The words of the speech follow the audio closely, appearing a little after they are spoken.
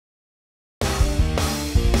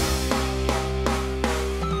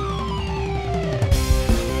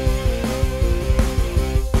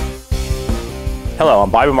Hello,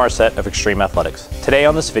 I'm Bobby Marset of Xtreme Athletics. Today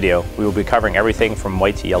on this video, we will be covering everything from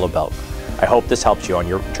white to yellow belt. I hope this helps you on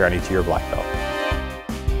your journey to your black belt.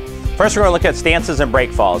 First, we're going to look at stances and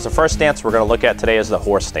break falls. The first stance we're going to look at today is the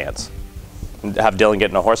horse stance. Have Dylan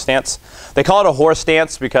get in a horse stance. They call it a horse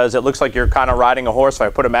stance because it looks like you're kind of riding a horse. If I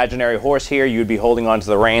put an imaginary horse here, you'd be holding onto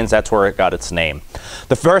the reins. That's where it got its name.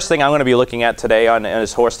 The first thing I'm going to be looking at today on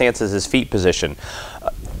his horse stance is his feet position.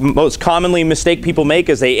 Most commonly mistake people make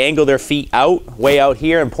is they angle their feet out, way out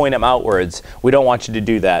here, and point them outwards. We don't want you to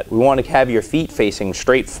do that. We want to have your feet facing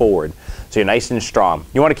straight forward, so you're nice and strong.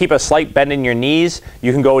 You want to keep a slight bend in your knees.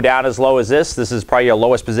 You can go down as low as this. This is probably your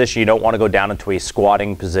lowest position. You don't want to go down into a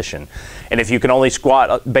squatting position. And if you can only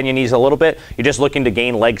squat, bend your knees a little bit, you're just looking to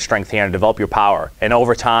gain leg strength here and develop your power. And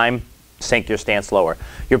over time, sink your stance lower.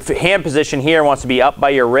 Your hand position here wants to be up by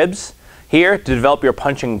your ribs here to develop your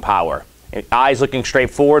punching power. Eyes looking straight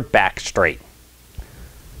forward, back straight.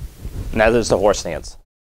 Now there's the horse stance.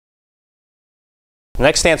 The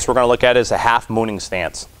next stance we're going to look at is a half mooning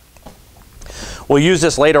stance. We'll use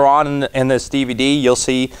this later on in this DVD. You'll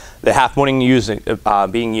see the half mooning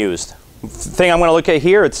being used. The thing I'm going to look at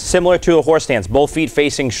here, it's similar to a horse stance. Both feet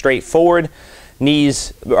facing straight forward,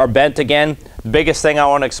 knees are bent again. The biggest thing I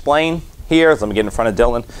want to explain here, let me get in front of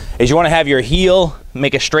Dylan, is you want to have your heel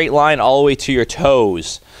make a straight line all the way to your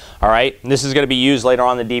toes. All right, and this is going to be used later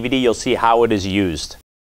on in the DVD. You'll see how it is used.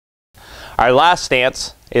 Our last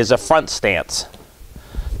stance is a front stance.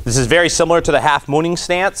 This is very similar to the half mooning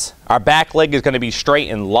stance. Our back leg is going to be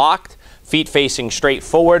straight and locked, feet facing straight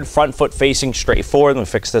forward, front foot facing straight forward. Let me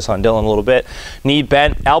fix this on Dylan a little bit. Knee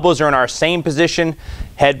bent, elbows are in our same position,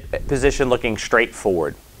 head position looking straight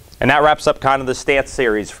forward. And that wraps up kind of the stance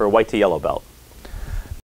series for white to yellow belt.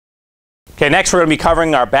 Okay, next we're going to be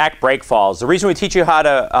covering our back break falls. The reason we teach you how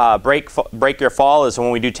to break your fall is when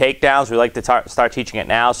we do takedowns, we like to start teaching it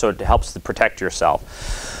now so it helps to protect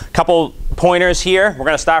yourself. Couple pointers here. We're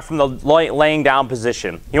going to start from the laying down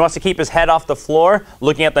position. He wants to keep his head off the floor,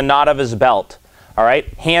 looking at the knot of his belt. All right,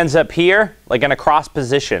 hands up here, like in a cross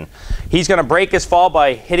position. He's going to break his fall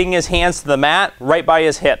by hitting his hands to the mat right by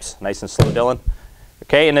his hips. Nice and slow, Dylan.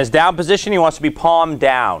 Okay, in his down position, he wants to be palm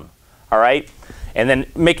down. All right. And then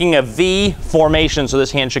making a V formation, so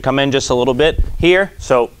this hand should come in just a little bit here.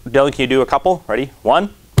 So Dylan, can you do a couple? Ready?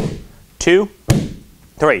 1, 2,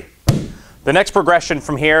 3. The next progression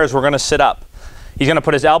from here is we're going to sit up. He's going to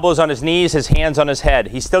put his elbows on his knees, his hands on his head.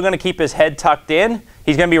 He's still going to keep his head tucked in.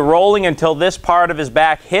 He's going to be rolling until this part of his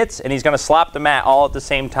back hits, and he's going to slap the mat all at the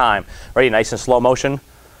same time. Ready? Nice and slow motion.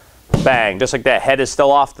 Bang. Just like that. Head is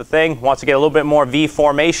still off the thing. Wants to get a little bit more V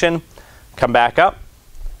formation. Come back up.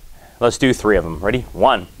 Let's do 3 of them. Ready?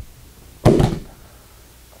 1,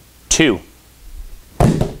 2,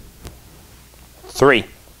 3.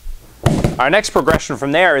 Our next progression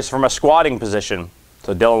from there is from a squatting position.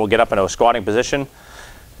 So Dylan will get up into a squatting position.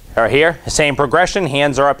 Right here, same progression.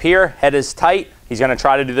 Hands are up here. Head is tight. He's going to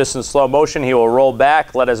try to do this in slow motion. He will roll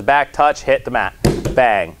back, let his back touch, hit the mat.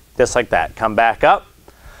 Bang. Just like that. Come back up.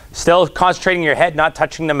 Still concentrating your head, not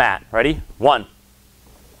touching the mat. Ready? 1.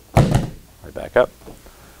 Right back up.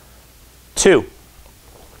 2.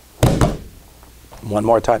 One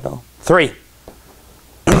more time, though. 3.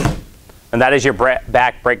 And that is your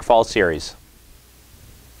back break fall series.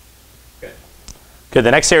 Good.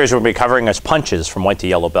 The next series we'll be covering is punches from white to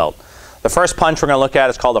yellow belt. The first punch we're going to look at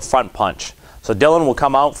is called a front punch. So Dylan will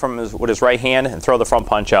come out with his right hand and throw the front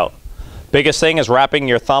punch out. Biggest thing is wrapping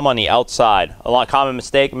your thumb on the outside. A lot of common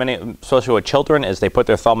mistake, especially with children, is they put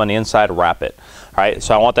their thumb on the inside, wrap it. All right.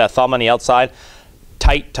 So I want that thumb on the outside.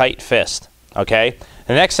 Tight fist. Okay?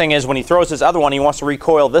 The next thing is when he throws his other one, he wants to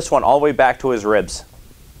recoil this one all the way back to his ribs.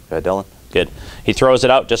 Good, Dylan? Good. He throws it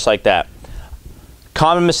out just like that.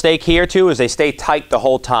 Common mistake here too is they stay tight the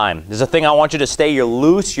whole time. There's a thing I want you to stay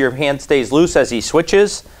loose. Your hand stays loose as he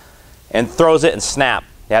switches and throws it and snap.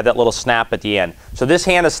 You have that little snap at the end. So this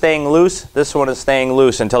hand is staying loose. This one is staying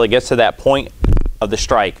loose until it gets to that point of the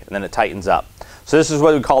strike, and then it tightens up. So this is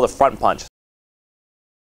what we call the front punch.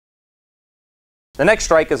 The next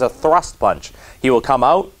strike is a thrust punch. He will come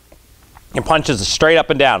out and punches straight up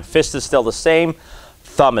and down. Fist is still the same.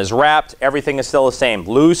 Thumb is wrapped. Everything is still the same.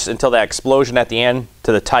 Loose until that explosion at the end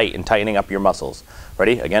to the tight and tightening up your muscles.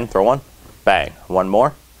 Ready? Again, throw 1. Bang. 1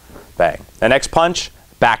 more. Bang. The next punch,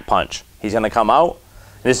 back punch. He's going to come out.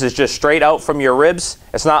 This is just straight out from your ribs.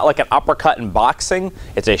 It's not like an uppercut in boxing.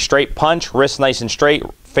 It's a straight punch, wrist nice and straight.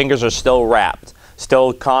 Fingers are still wrapped.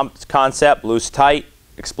 Still concept, loose tight,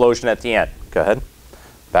 explosion at the end. Go ahead.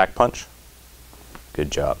 Back punch.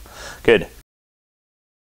 Good job. Good.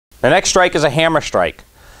 The next strike is a hammer strike.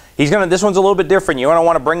 This one's a little bit different. You're gonna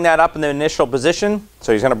want to bring that up in the initial position.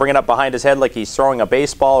 So he's gonna bring it up behind his head like he's throwing a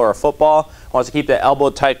baseball or a football. Wants to keep the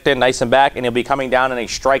elbow tucked in nice and back, and he'll be coming down in a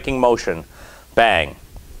striking motion. Bang.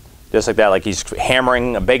 Just like that, like he's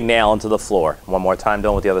hammering a big nail into the floor. One more time,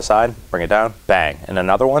 Dylan, with the other side. Bring it down. Bang. And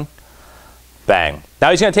another one. Bang.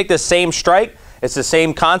 Now he's gonna take the same strike. It's the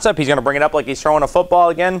same concept. He's gonna bring it up like he's throwing a football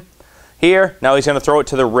again. Here, now he's gonna throw it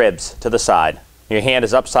to the ribs, to the side. Your hand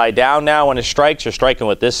is upside down now. When it strikes, you're striking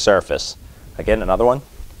with this surface. Again, another one.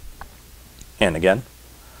 And again.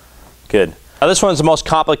 Good. Now this one's the most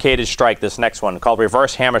complicated strike, this next one, called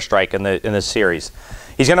reverse hammer strike in this series.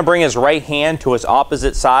 He's going to bring his right hand to his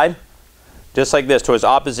opposite side, just like this, to his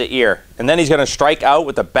opposite ear. And then he's going to strike out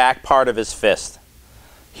with the back part of his fist.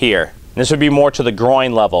 Here. And this would be more to the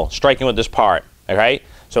groin level, striking with this part. Okay?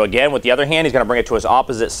 So again, with the other hand, he's going to bring it to his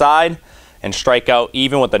opposite side and strike out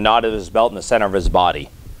even with the knot of his belt in the center of his body.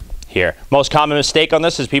 Here. Most common mistake on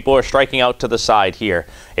this is people are striking out to the side here.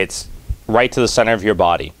 It's right to the center of your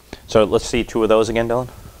body. So let's see 2 of those again, Dylan.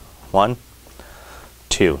 1,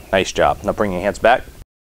 2. Nice job. Now bring your hands back.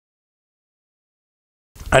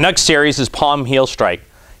 Our next series is palm heel strike.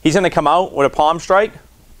 He's going to come out with a palm strike,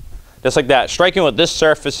 just like that, striking with this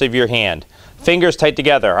surface of your hand. Fingers tight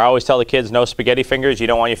together. I always tell the kids, no spaghetti fingers. You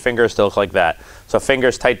don't want your fingers to look like that. So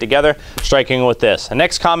fingers tight together, striking with this. The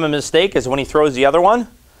next common mistake is when he throws the other one,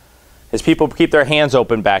 is people keep their hands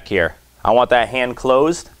open back here. I want that hand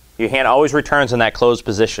closed. Your hand always returns in that closed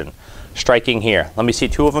position. Striking here. Let me see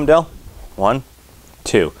 2 of them, Dill. 1,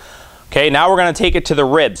 2. Okay, now we're going to take it to the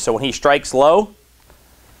ribs. So when he strikes low,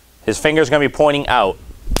 his finger's going to be pointing out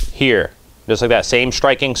here. Just like that, same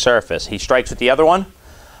striking surface. He strikes with the other one.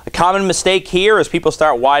 A common mistake here is people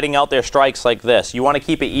start widening out their strikes like this. You want to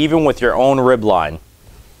keep it even with your own rib line.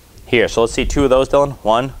 Here, so let's see 2 of those, Dylan.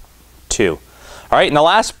 1, 2. All right, and the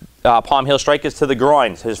last palm heel strike is to the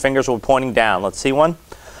groins. His fingers will be pointing down. Let's see one.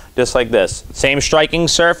 Just like this. Same striking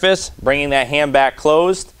surface, bringing that hand back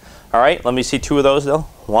closed. All right, let me see 2 of those, Dylan.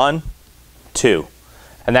 1, 2.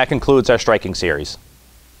 And that concludes our striking series.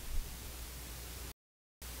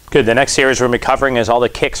 Good, the next series we're going to be covering is all the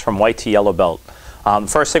kicks from white to yellow belt.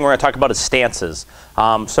 First thing we're going to talk about is stances.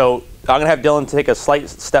 So I'm going to have Dylan take a slight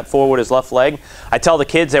step forward with his left leg. I tell the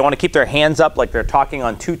kids they want to keep their hands up like they're talking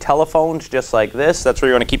on 2 telephones, just like this. That's where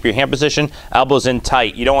you want to keep your hand position. Elbows in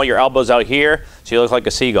tight. You don't want your elbows out here so you look like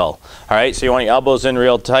a seagull. All right, so you want your elbows in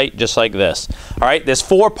real tight, just like this. All right, there's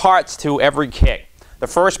 4 parts to every kick. The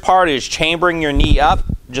first part is chambering your knee up,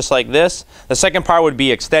 just like this. The second part would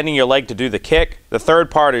be extending your leg to do the kick. The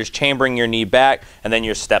third part is chambering your knee back, and then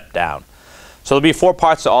your step down. So there'll be 4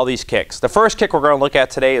 parts to all these kicks. The first kick we're going to look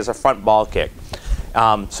at today is a front ball kick.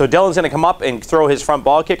 So Dylan's going to come up and throw his front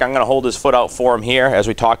ball kick. I'm going to hold his foot out for him here as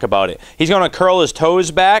we talk about it. He's going to curl his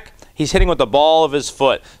toes back. He's hitting with the ball of his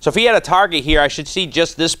foot. So if he had a target here, I should see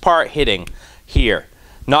just this part hitting here.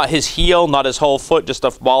 Not his heel, not his whole foot, just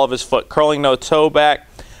the ball of his foot. Curling no toe back.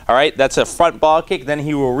 All right, that's a front ball kick. Then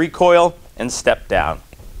he will recoil and step down.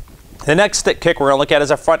 The next kick we're going to look at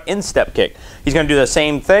is a front instep kick. He's going to do the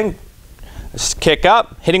same thing. Kick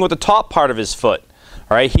up, hitting with the top part of his foot.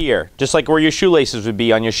 All right, here, just like where your shoelaces would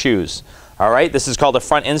be on your shoes. All right, this is called a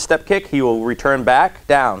front instep kick. He will return back,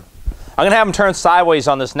 down. I'm going to have him turn sideways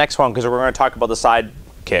on this next one because we're going to talk about the side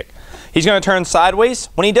kick. He's going to turn sideways.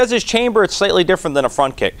 When he does his chamber, it's slightly different than a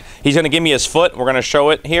front kick. He's going to give me his foot. We're going to show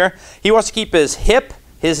it here. He wants to keep his hip,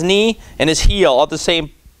 his knee, and his heel all at the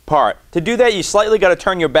same part. To do that, you slightly got to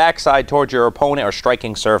turn your backside towards your opponent or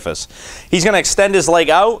striking surface. He's going to extend his leg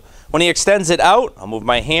out. When he extends it out, I'll move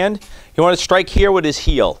my hand. You want to strike here with his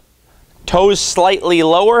heel. Toes slightly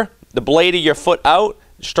lower, the blade of your foot out,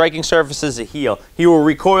 striking surface is the heel. He will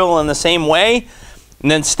recoil in the same way and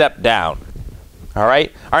then step down. All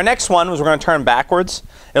right. Our next one was we're going to turn backwards.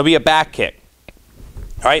 It'll be a back kick.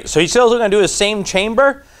 All right. So he's still going to do the same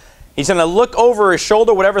chamber. He's going to look over his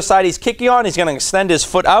shoulder, whatever side he's kicking on. He's going to extend his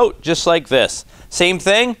foot out just like this. Same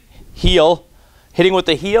thing, heel. Hitting with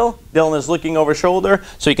the heel, Dylan is looking over shoulder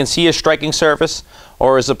so he can see his striking surface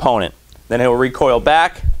or his opponent. Then he'll recoil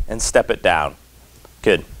back and step it down.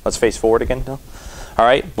 Good. Let's face forward again, Dylan. All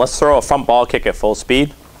right, let's throw a front ball kick at full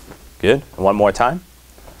speed. Good. And one more time.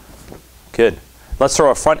 Good. Let's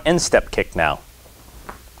throw a front instep kick now.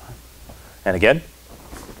 And again.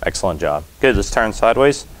 Excellent job. Good. Let's turn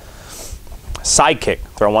sideways. Side kick.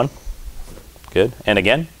 Throw one. Good. And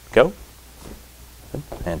again. Go. Good.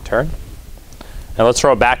 And turn. Now let's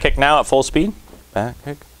throw a back kick now at full speed. Back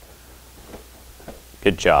kick.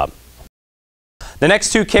 Good job. The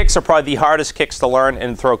next 2 kicks are probably the hardest kicks to learn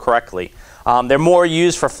and throw correctly. They're more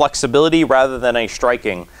used for flexibility rather than a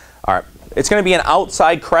striking All right, it's going to be an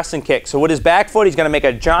outside crescent kick. So with his back foot, he's going to make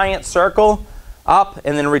a giant circle up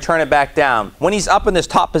and then return it back down. When he's up in this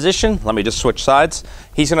top position, let me just switch sides,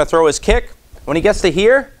 he's going to throw his kick. When he gets to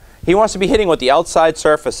here, he wants to be hitting with the outside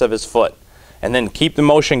surface of his foot and then keep the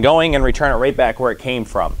motion going and return it right back where it came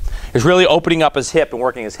from. He's really opening up his hip and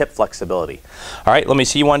working his hip flexibility. All right, let me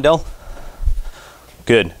see you one, Dill.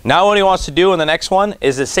 Good. Now what he wants to do in the next one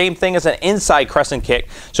is the same thing as an inside crescent kick.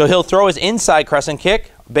 So he'll throw his inside crescent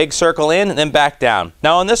kick, big circle in, and then back down.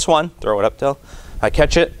 Now on this one, throw it up, Dill. I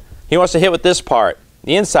catch it. He wants to hit with this part,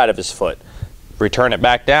 the inside of his foot. Return it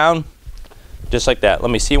back down, just like that.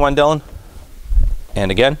 Let me see one, Dylan. And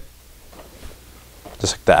again,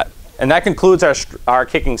 just like that. And that concludes our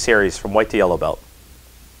kicking series from white to yellow belt.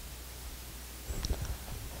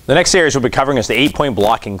 The next series we'll be covering is the 8-point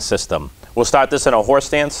blocking system. We'll start this in a horse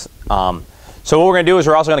stance. So what we're going to do is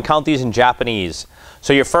we're also going to count these in Japanese.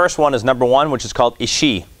 So your first one is number 1, which is called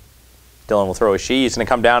ishi. Dylan will throw ishi. He's going to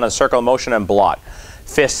come down in a circle of motion and block.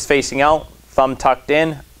 Fists facing out, thumb tucked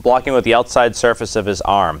in, blocking with the outside surface of his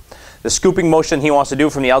arm. The scooping motion he wants to do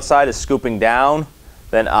from the outside is scooping down,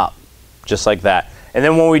 then up, just like that. And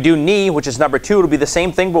then when we do knee, which is number 2, it'll be the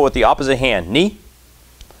same thing but with the opposite hand. Knee,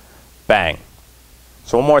 bang.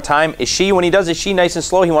 So one more time, ishi. When he does ishi nice and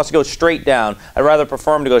slow, he wants to go straight down. I'd rather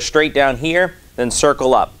prefer him to go straight down here, then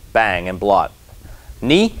circle up, bang, and block.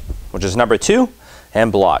 Knee, which is number 2,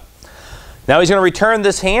 and block. Now he's going to return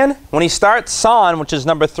this hand. When he starts san, which is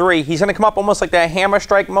number 3, he's going to come up almost like that hammer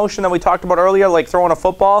strike motion that we talked about earlier, like throwing a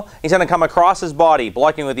football. He's going to come across his body,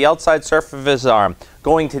 blocking with the outside surface of his arm,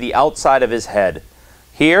 going to the outside of his head.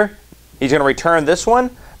 Here, he's going to return this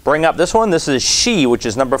one, bring up this one. This is shi, which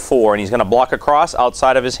is number 4, and he's going to block across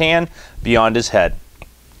outside of his hand, beyond his head.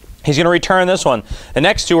 He's going to return this one. The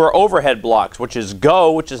next 2 are overhead blocks, which is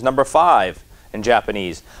go, which is number 5 in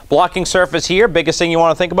Japanese. Blocking surface here, biggest thing you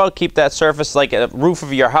want to think about, keep that surface like a roof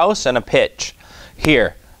of your house and a pitch.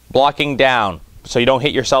 Here, blocking down, so you don't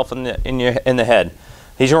hit yourself in the head.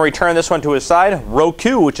 He's going to return this one to his side.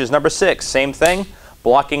 Roku, which is number 6, same thing,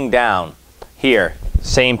 blocking down. Here,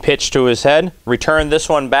 same pitch to his head. Return this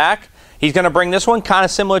one back. He's going to bring this one kind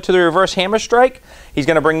of similar to the reverse hammer strike. He's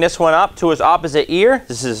going to bring this one up to his opposite ear.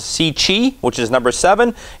 This is si-chi, which is number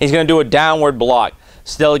 7. He's going to do a downward block.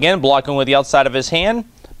 Still again, blocking with the outside of his hand,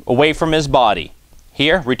 away from his body.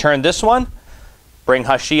 Here, return this one. Bring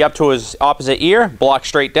hashi up to his opposite ear. Block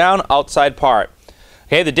straight down, outside part.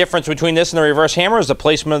 Okay, the difference between this and the reverse hammer is the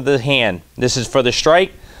placement of the hand. This is for the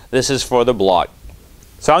strike. This is for the block.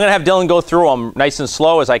 So I'm going to have Dylan go through them nice and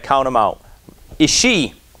slow as I count them out.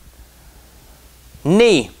 Ishi.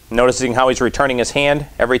 Ni. Noticing how he's returning his hand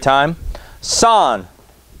every time. San.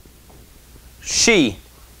 Shi.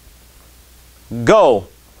 Go.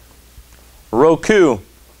 Roku.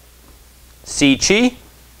 Si-chi.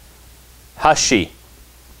 Hashi.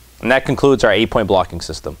 And that concludes our 8-point blocking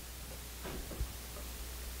system.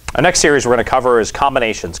 Our next series we're going to cover is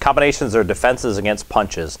combinations. Combinations are defenses against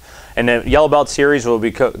punches. In the yellow belt series, we'll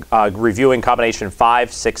be reviewing combination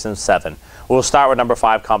 5, 6, and 7. We'll start with number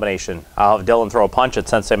 5 combination. I'll have Dylan throw a punch at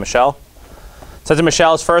Sensei Michelle. Sensei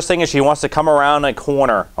Michelle's first thing is she wants to come around a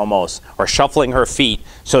corner almost, or shuffling her feet.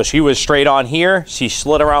 So she was straight on here. She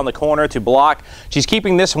slid around the corner to block. She's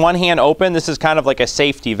keeping this one hand open. This is kind of like a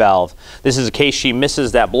safety valve. This is in case she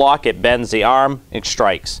misses that block. It bends the arm. It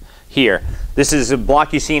strikes. Here. This is a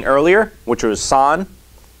block you seen earlier, which was san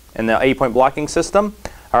in the 8-point blocking system.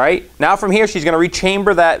 All right. Now from here, she's going to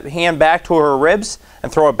rechamber that hand back to her ribs and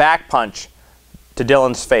throw a back punch to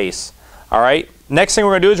Dylan's face. All right. Next thing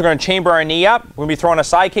we're going to do is we're going to chamber our knee up. We're going to be throwing a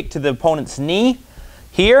side kick to the opponent's knee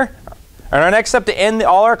here. And our next step to end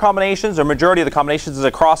all our combinations, or majority of the combinations, is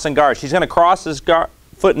a cross and guard. She's going to cross this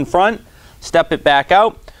foot in front, step it back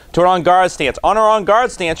out to an on guard stance. On her on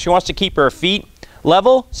guard stance, she wants to keep her feet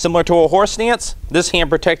level, similar to a horse stance. This hand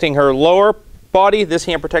protecting her lower body, this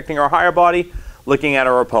hand protecting her higher body, looking at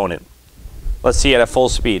her opponent. Let's see it at full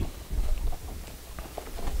speed.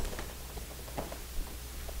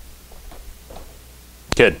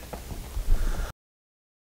 Good.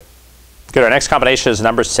 Good. Our next combination is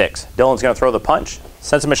number 6. Dylan's going to throw the punch.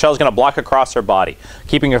 Sensei Michelle's going to block across her body,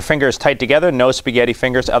 keeping her fingers tight together, no spaghetti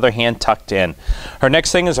fingers, other hand tucked in. Her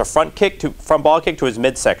next thing is a front ball kick to his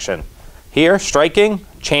midsection. Here, striking,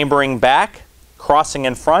 chambering back, crossing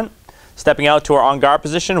in front, stepping out to our on guard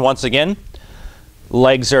position once again.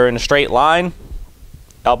 Legs are in a straight line.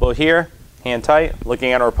 Elbow here, hand tight,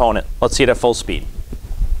 looking at our opponent. Let's see it at full speed.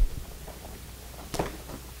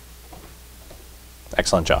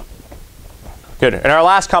 Excellent job. Good. And our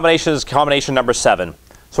last combination is combination number 7.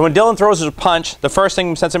 So when Dylan throws his punch, the first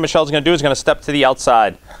thing Sensei Michelle's going to do is going to step to the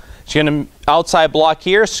outside. She's going to outside block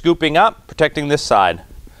here, scooping up, protecting this side.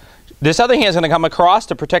 This other hand is going to come across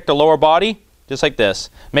to protect the lower body, just like this.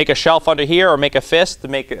 Make a shelf under here or make a fist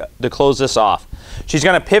to close this off. She's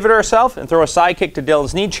going to pivot herself and throw a side kick to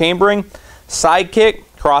Dylan's knee, chambering, side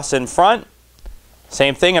kick, cross in front.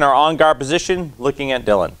 Same thing in our on guard position, looking at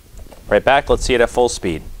Dylan. Right back, let's see it at full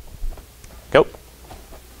speed. Go.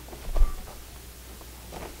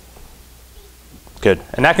 Good.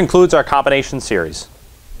 And that concludes our combination series.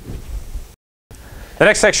 The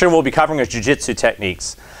next section we'll be covering is jiu-jitsu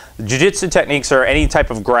techniques. Jiu-jitsu techniques are any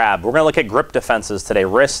type of grab. We're going to look at grip defenses today,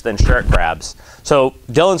 wrist and shirt grabs. So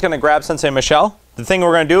Dylan's going to grab Sensei Michelle. The thing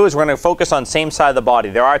we're going to do is we're going to focus on same side of the body.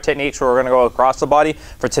 There are techniques where we're going to go across the body.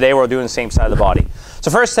 For today, we're doing the same side of the body.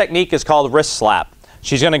 So first technique is called wrist slap.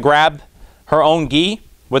 She's going to grab her own gi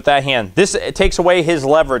with that hand. This takes away his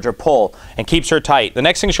leverage or pull and keeps her tight. The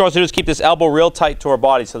next thing she wants to do is keep this elbow real tight to her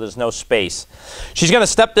body so there's no space. She's going to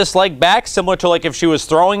step this leg back, similar to like if she was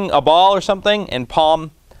throwing a ball or something, and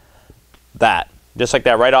palm that. Just like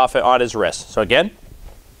that, right off it on his wrist. So again,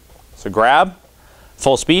 so grab,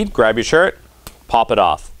 full speed, grab your shirt, pop it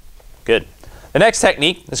off. Good. The next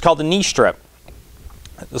technique is called the knee strip.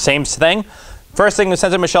 The same thing. First thing that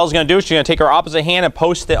Sensei Michelle is going to do is she's going to take her opposite hand and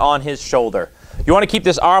post it on his shoulder. You want to keep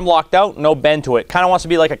this arm locked out, no bend to it. Kind of wants to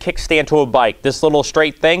be like a kickstand to a bike. This little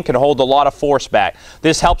straight thing can hold a lot of force back.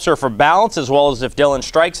 This helps her for balance, as well as if Dylan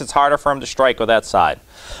strikes, it's harder for him to strike with that side.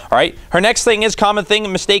 All right. Her next thing is common thing, a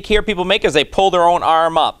mistake here people make is they pull their own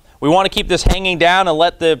arm up. We want to keep this hanging down and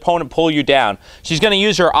let the opponent pull you down. She's going to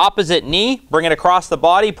use her opposite knee, bring it across the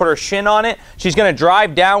body, put her shin on it. She's going to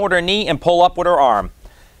drive down with her knee and pull up with her arm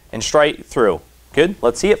and straight through. Good.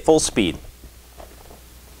 Let's see it full speed.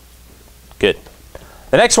 Good.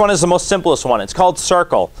 The next one is the most simplest one. It's called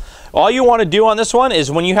circle. All you want to do on this one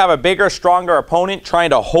is when you have a bigger, stronger opponent trying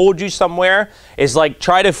to hold you somewhere, is like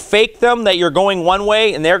try to fake them that you're going one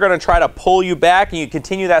way and they're going to try to pull you back, and you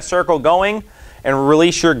continue that circle going and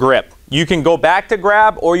release your grip. You can go back to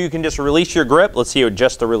grab or you can just release your grip. Let's see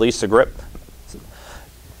just to release the grip.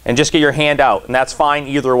 And just get your hand out, and that's fine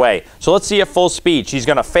either way. So let's see at full speed. She's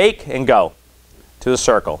going to fake and go to the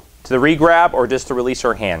circle, to the re-grab or just to release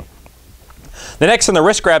her hand. The next in the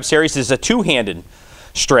wrist grab series is a two-handed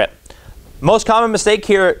strip. Most common mistake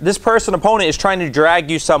here, this opponent is trying to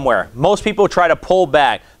drag you somewhere. Most people try to pull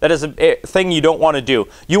back. That is a thing you don't want to do.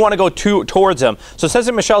 You want to go towards them. So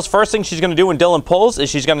Sensei Michelle's first thing she's going to do when Dylan pulls is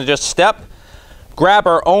she's going to just step, grab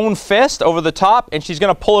her own fist over the top, and she's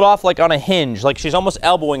going to pull it off like on a hinge, like she's almost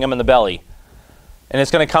elbowing him in the belly. And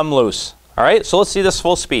it's going to come loose. All right, so let's see this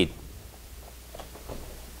full speed.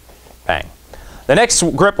 Bang. The next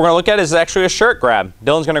grip we're going to look at is actually a shirt grab.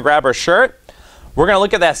 Dylan's going to grab her shirt. We're going to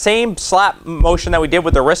look at that same slap motion that we did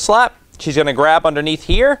with the wrist slap. She's going to grab underneath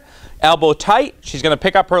here, elbow tight. She's going to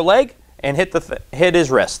pick up her leg and hit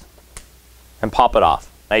his wrist and pop it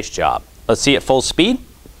off. Nice job. Let's see it full speed.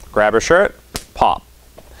 Grab her shirt, pop.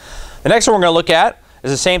 The next one we're going to look at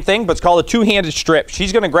is the same thing, but it's called a two-handed strip.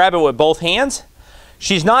 She's going to grab it with both hands.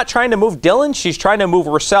 She's not trying to move Dylan, she's trying to move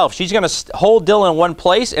herself. She's going to hold Dylan in one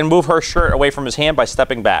place and move her shirt away from his hand by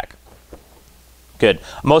stepping back. Good.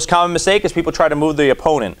 Most common mistake is people try to move the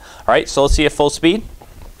opponent. All right, so let's see at full speed.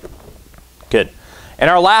 Good. And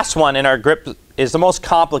our last one in our grip is the most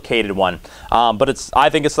complicated one, but I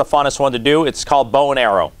think it's the funnest one to do. It's called bow and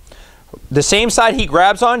arrow. The same side he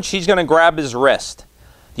grabs on, she's going to grab his wrist.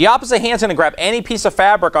 The opposite hand's going to grab any piece of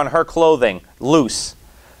fabric on her clothing, loose.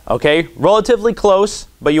 Okay, relatively close,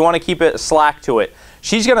 but you want to keep it slack to it.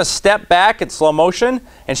 She's going to step back in slow motion,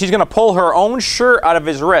 and she's going to pull her own shirt out of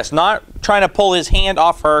his wrist. Not trying to pull his hand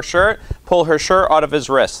off her shirt, pull her shirt out of his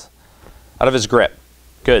wrist, out of his grip.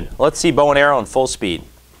 Good. Let's see bow and arrow in full speed.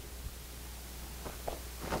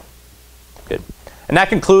 Good. And that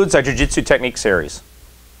concludes our Jiu-Jitsu technique series.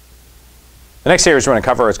 The next series we're going to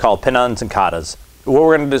cover is called pin-ons and katas. What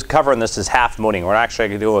we're going to cover in this is half mooning. We're not actually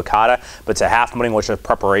going to do a kata, but it's a half mooning, which is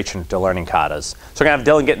preparation to learning katas. So we're going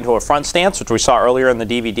to have Dylan get into a front stance, which we saw earlier in the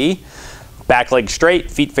DVD. Back leg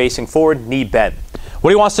straight, feet facing forward, knee bent.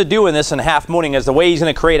 What he wants to do in this in half mooning is the way he's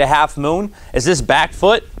going to create a half moon is this back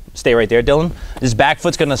foot. Stay right there, Dylan. This back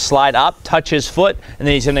foot's going to slide up, touch his foot, and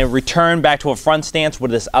then he's going to return back to a front stance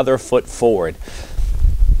with this other foot forward.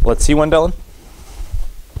 Let's see one, Dylan.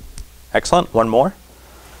 Excellent. One more.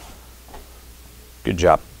 Good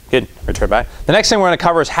job. Good. Return back. The next thing we're going to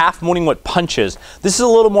cover is half mooning with punches. This is a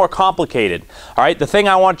little more complicated. All right. The thing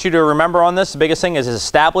I want you to remember on this, the biggest thing is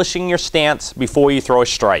establishing your stance before you throw a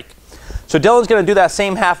strike. So Dylan's going to do that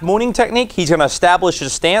same half mooning technique. He's going to establish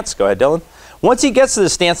his stance. Go ahead, Dylan. Once he gets to the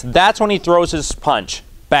stance, that's when he throws his punch.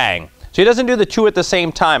 Bang. So he doesn't do the two at the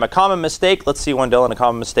same time. A common mistake, let's see one, Dylan, a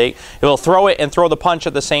common mistake. He'll throw it and throw the punch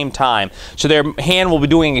at the same time. So their hand will be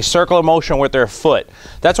doing a circular motion with their foot.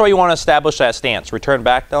 That's why you want to establish that stance. Return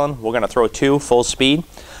back, Dylan. We're going to throw two, full speed.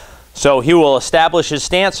 So he will establish his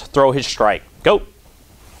stance, throw his strike. Go.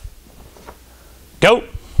 Go.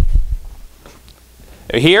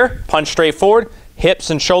 Here, punch straight forward. Hips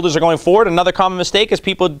and shoulders are going forward. Another common mistake is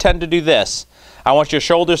people tend to do this. I want your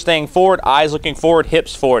shoulders staying forward, eyes looking forward,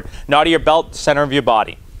 hips forward. Not your belt, center of your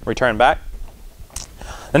body. Return back.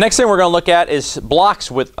 The next thing we're going to look at is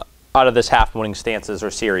blocks out of this half moon stances or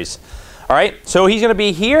series. All right, so he's going to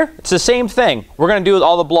be here. It's the same thing. We're going to do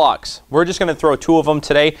all the blocks. We're just going to throw two of them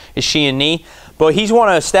today, his shi and knee. But he's want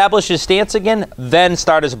to establish his stance again, then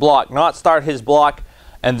start his block. Not start his block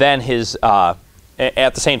and then his, at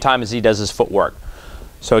the same time as he does his footwork.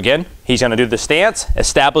 So again, he's going to do the stance,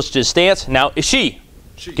 established his stance. Now, shi.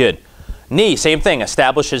 Good. Knee, same thing.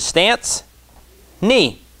 Establish his stance.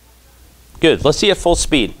 Knee. Good. Let's see at full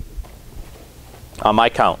speed. On my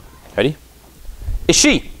count. Ready?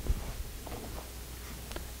 Shi.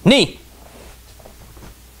 Knee.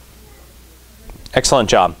 Excellent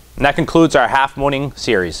job. And that concludes our half mooning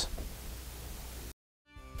series.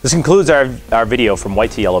 This concludes our video from white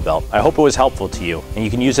to yellow belt. I hope it was helpful to you, and you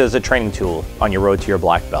can use it as a training tool on your road to your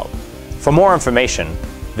black belt. For more information,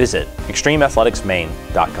 visit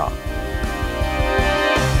extremeathleticsmaine.com.